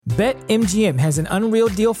BetMGM has an unreal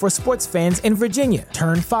deal for sports fans in Virginia.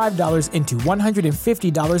 Turn $5 into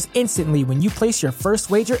 $150 instantly when you place your first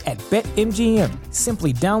wager at BetMGM.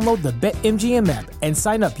 Simply download the BetMGM app and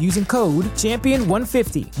sign up using code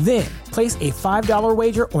Champion150. Then, place a $5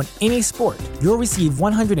 wager on any sport. You'll receive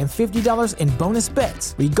 $150 in bonus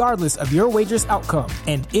bets, regardless of your wager's outcome.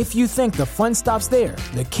 And if you think the fun stops there,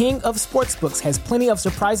 the King of Sportsbooks has plenty of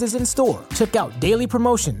surprises in store. Check out daily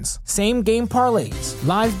promotions, same-game parlays,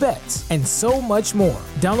 live bets, and so much more.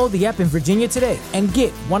 Download the app in Virginia today and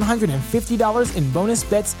get $150 in bonus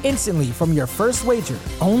bets instantly from your first wager.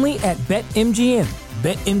 Only at BetMGM.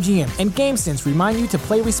 BetMGM and GameSense remind you to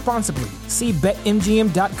play responsibly. See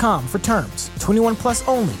BetMGM.com for terms. 21 plus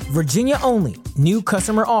only. Virginia only. New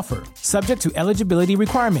customer offer. Subject to eligibility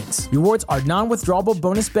requirements. Rewards are non-withdrawable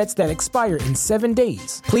bonus bets that expire in 7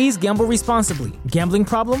 days. Please gamble responsibly. Gambling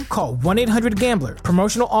problem? Call 1-800-GAMBLER.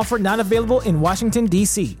 Promotional offer not available in Washington,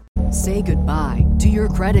 D.C. Say goodbye to your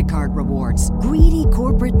credit card rewards. Greedy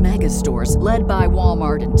corporate mega stores, led by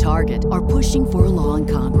Walmart and Target, are pushing for a law in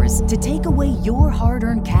Congress to take away your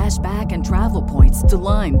hard-earned cash back and travel points to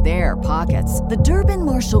line their pockets. The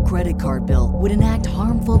Durbin-Marshall credit card bill would enact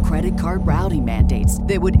harmful credit card routing mandates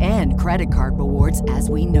that would end credit card rewards as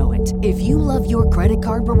we know it. If you love your credit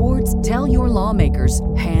card rewards, tell your lawmakers,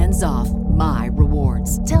 hands off my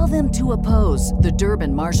rewards. Tell them to oppose the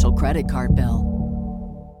Durbin-Marshall credit card bill.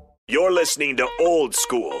 You're listening to Old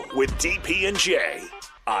School with DP and J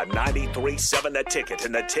on 93.7 The Ticket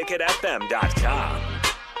and theticketfm.com.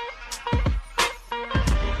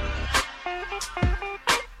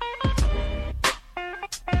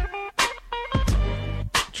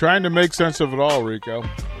 Trying to make sense of it all, Rico.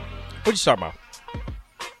 What are you talking about?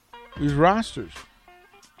 These rosters.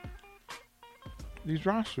 These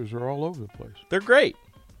rosters are all over the place. They're great.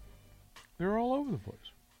 They're all over the place.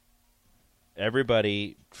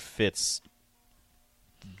 Everybody fits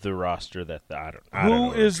the roster that I don't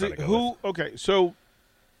know. Who is the who? Okay, so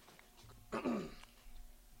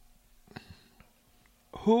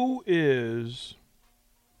who is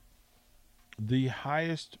the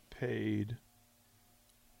highest paid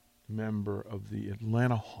member of the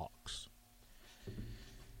Atlanta Hawks?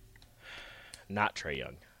 Not Trae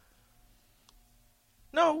Young.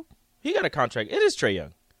 No, he got a contract. It is Trae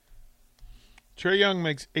Young. Trae Young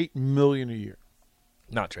makes $8 million a year.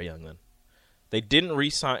 Not Trae Young, then. They didn't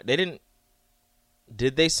re-sign. They didn't.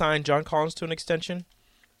 Did they sign John Collins to an extension?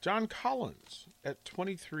 John Collins at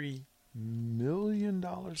 $23 million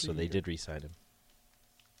a year. So they did re-sign him.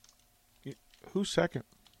 Who's second?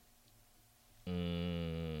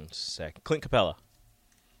 Second. Clint Capella.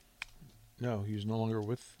 No, he's no longer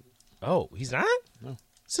with. Oh, he's not? No.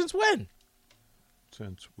 Since when?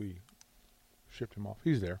 Since we shipped him off.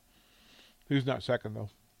 He's there. Who's not second, though?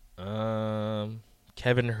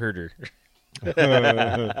 Kevin Huerter.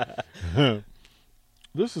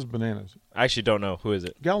 This is bananas. I actually don't know. Who is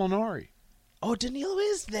it? Gallinari. Oh, Danilo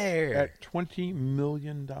is there. At $20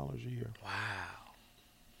 million a year. Wow.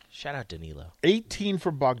 Shout out Danilo. 18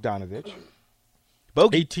 for Bogdanovich.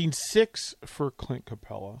 Bogey. 18.6 for Clint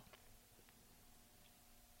Capella.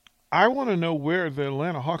 I want to know where the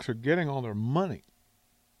Atlanta Hawks are getting all their money.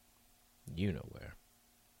 You know where.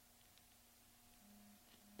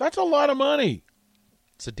 That's a lot of money.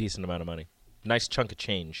 It's a decent amount of money. Nice chunk of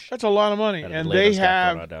change. That's a lot of money. And they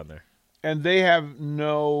have down there. And they have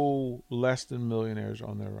no less than millionaires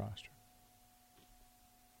on their roster.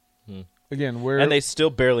 Again, where and they still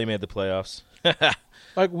barely made the playoffs.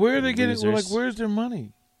 like where are they getting? Losers. Like where's their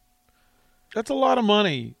money? That's a lot of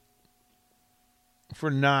money for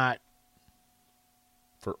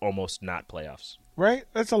almost not playoffs. Right?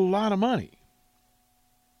 That's a lot of money.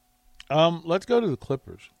 Let's go to the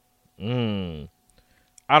Clippers. I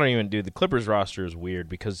don't even do the Clippers roster is weird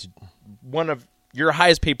because one of your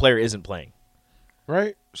highest paid player isn't playing.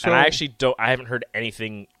 Right? So and I actually I haven't heard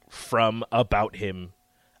anything about him.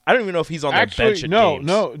 I don't even know if he's on their bench at games.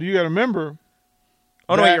 No, you got to remember.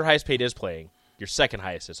 Oh no, your highest paid is playing. Your second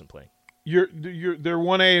highest isn't playing. They're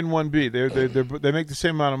 1A and 1B. They make the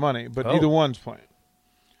same amount of money, but neither one's playing.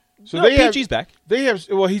 So no, PG's back. They have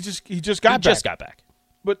he just got back.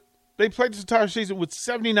 But they played this entire season with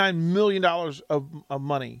 $79 million of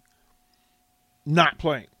money not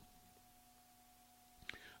playing.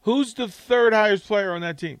 Who's the third highest player on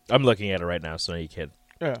that team? I'm looking at it right now, so you can't.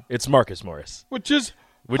 Yeah. It's Marcus Morris. Which is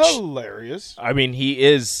hilarious. I mean, he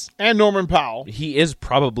is. And Norman Powell. He is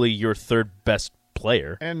probably your third best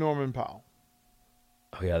player. And Norman Powell.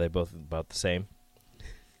 Oh, yeah, they both about the same.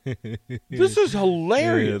 This is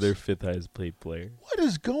hilarious. Yeah, their 5th highest paid player. What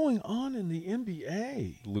is going on in the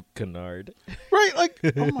NBA? Luke Kennard. Right? Like,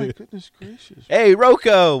 oh my goodness gracious. Hey,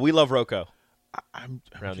 Rocco. We love Rocco I'm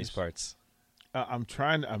around these parts. I'm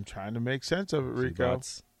trying to make sense of it, Rico.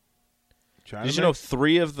 Did you know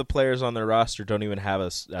 3 of the players on their roster don't even have a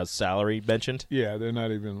salary mentioned? Yeah, they're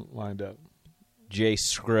not even lined up. Jay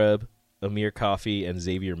Scrubb, Amir Coffey, and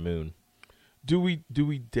Xavier Moon. Do we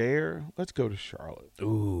dare? Let's go to Charlotte.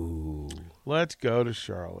 Ooh. Let's go to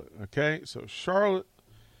Charlotte. Okay, so Charlotte.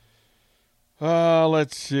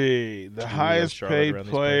 Let's see. The highest paid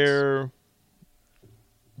player.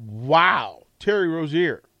 Wow, Terry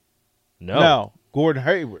Rozier. No, Gordon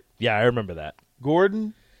Hayward. Yeah, I remember that.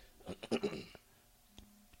 Gordon.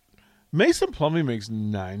 Mason Plumlee makes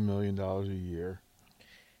 $9 million a year.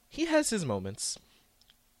 He has his moments.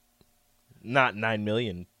 Not 9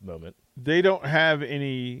 million moment. They don't have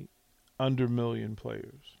any under million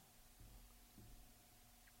players.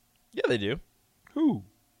 Yeah, they do. Who?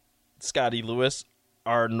 Scotty Lewis,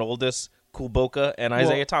 Arnoldus Kulboka, and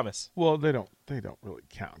Isaiah Thomas. Well, they don't really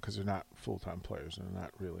count because they're not full-time players and they're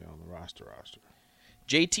not really on the roster.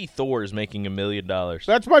 JT Thor is making $1 million.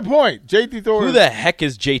 That's my point. JT Thor. Who the heck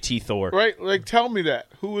is JT Thor? Right? Like, tell me that.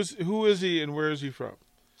 Who is he and where is he from?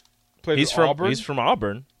 He's from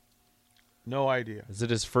Auburn. No idea. Is it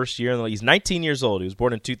his first year in the league? He's 19 years old. He was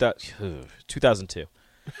born in 2002.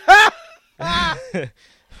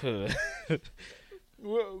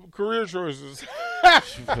 Well, career choices.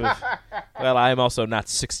 Well, I am also not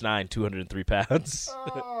 6'9", 203 pounds.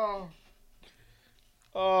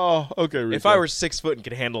 Oh, okay. Rico. If I were 6 foot and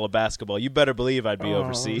could handle a basketball, you better believe I'd be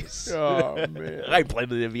overseas. Oh, man. I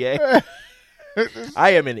played in the NBA. I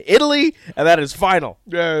am in Italy, and that is final.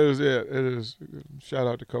 Yeah, it is. Shout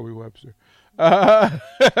out to Kobe Webster.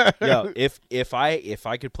 Yo, if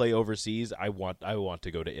I could play overseas, I want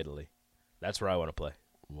to go to Italy. That's where I want to play.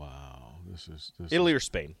 Wow, this Italy or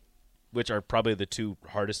Spain, which are probably the 2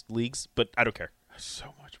 hardest leagues, but I don't care. That's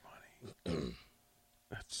so much money.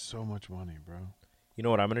 That's so much money, bro. You know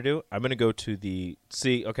what I'm going to do? I'm going to go to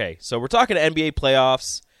okay, so we're talking NBA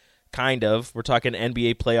playoffs, kind of. We're talking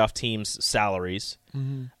NBA playoff teams' salaries.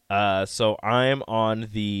 Mm-hmm. So I'm on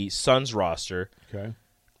the Suns roster. Okay.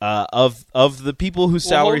 Of the people whose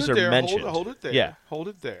salaries are mentioned. Hold it there. Yeah. Hold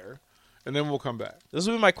it there, and then we'll come back. This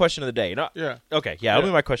will be my question of the day. Yeah. Okay, yeah, it'll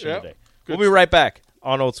be my question of the day. Good We'll be right back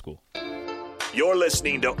on Old School. You're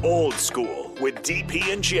listening to Old School with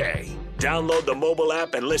DP and J. Download the mobile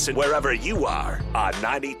app and listen wherever you are on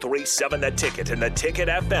 93.7 The Ticket and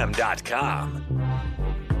theticketfm.com.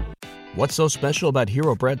 What's so special about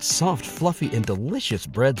Hero Bread's soft, fluffy, and delicious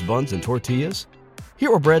breads, buns, and tortillas?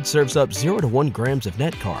 Hero Bread serves up 0 to 1 grams of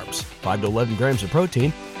net carbs, 5 to 11 grams of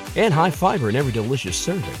protein, and high fiber in every delicious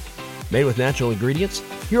serving. Made with natural ingredients,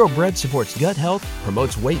 Hero Bread supports gut health,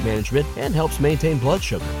 promotes weight management, and helps maintain blood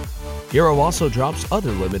sugar. Hero also drops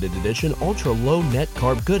other limited edition ultra-low net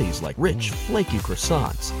carb goodies like rich, flaky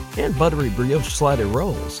croissants and buttery brioche slider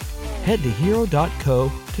rolls. Head to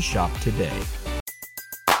hero.co to shop today.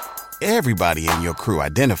 Everybody in your crew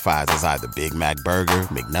identifies as either Big Mac Burger,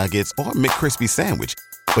 McNuggets, or McCrispy Sandwich.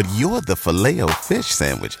 But you're the Filet-O-Fish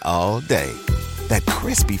Sandwich all day. That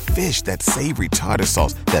crispy fish, that savory tartar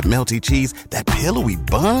sauce, that melty cheese, that pillowy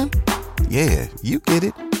bun. Yeah, you get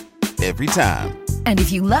it. Every time. And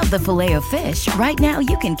if you love the Filet-O-Fish, right now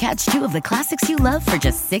you can catch 2 of the classics you love for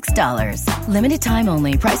just $6. Limited time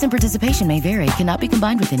only. Price and participation may vary. Cannot be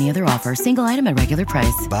combined with any other offer. Single item at regular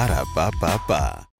price. Ba-da-ba-ba-ba.